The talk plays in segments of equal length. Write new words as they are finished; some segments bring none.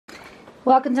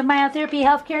Welcome to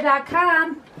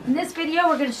myotherapyhealthcare.com. In this video,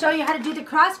 we're going to show you how to do the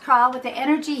cross crawl with the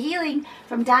energy healing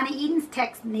from Donna Eden's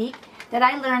technique that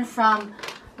I learned from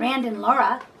Rand and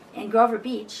Laura in Grover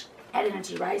Beach at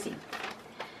Energy Rising.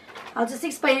 I'll just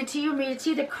explain it to you and read it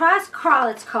to you. The cross crawl,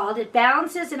 it's called. It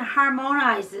balances and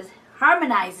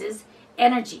harmonizes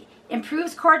energy,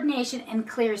 improves coordination, and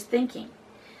clears thinking.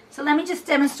 So let me just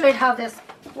demonstrate how this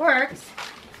works.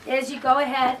 Is you go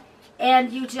ahead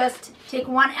and you just take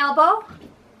one elbow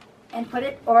and put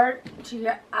it over to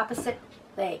your opposite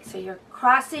leg. So you're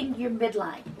crossing your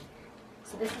midline.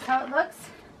 So this is how it looks.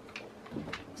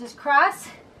 Just cross,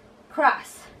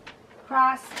 cross,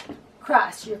 cross,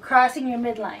 cross. You're crossing your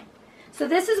midline. So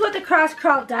this is what the cross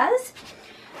crawl does.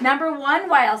 Number one,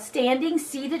 while standing,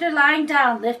 seated, or lying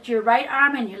down, lift your right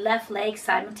arm and your left leg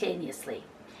simultaneously.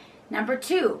 Number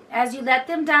two, as you let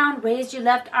them down, raise your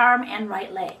left arm and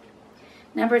right leg.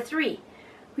 Number three,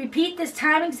 repeat this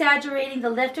time exaggerating the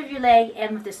lift of your leg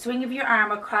and with the swing of your arm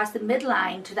across the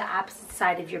midline to the opposite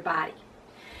side of your body.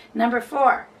 Number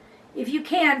four, if you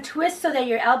can, twist so that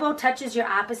your elbow touches your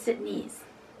opposite knees.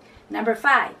 Number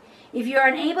five, if you are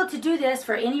unable to do this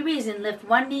for any reason, lift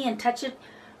one knee and touch it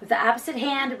with the opposite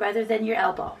hand rather than your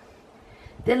elbow.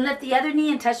 Then lift the other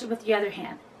knee and touch it with the other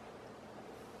hand.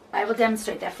 I will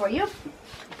demonstrate that for you.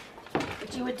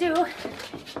 What you would do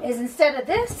is instead of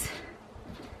this,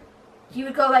 you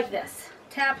would go like this.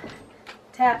 Tap,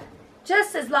 tap,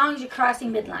 just as long as you're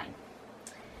crossing midline.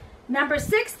 Number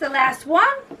six, the last one,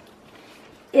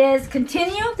 is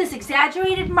continue this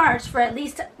exaggerated march for at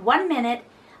least 1 minute,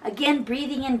 again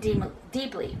breathing in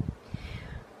deeply.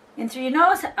 In through your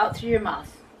nose, out through your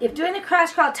mouth. If doing the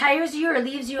cross crawl tires you or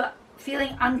leaves you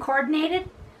feeling uncoordinated,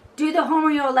 do the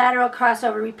homoolateral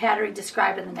crossover repattering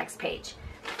described on the next page.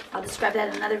 I'll describe that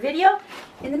in another video.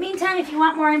 In the meantime, if you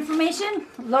want more information,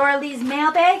 Laura Lee's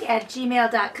mailbag at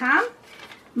gmail.com,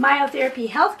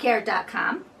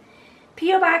 myotherapyhealthcare.com,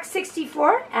 P.O. Box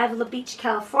 64, Avila Beach,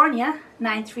 California,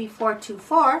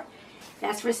 93424.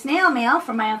 That's for snail mail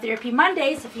for Myotherapy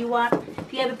Mondays. If you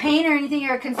have a pain or anything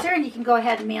or a concern, you can go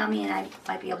ahead and mail me and I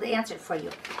might be able to answer it for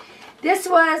you. This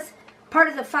was part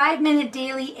of the 5-minute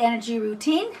daily energy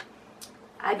routine.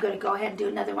 I'm going to go ahead and do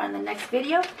another one in the next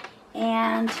video.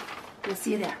 And we'll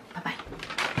see you there. Bye-bye.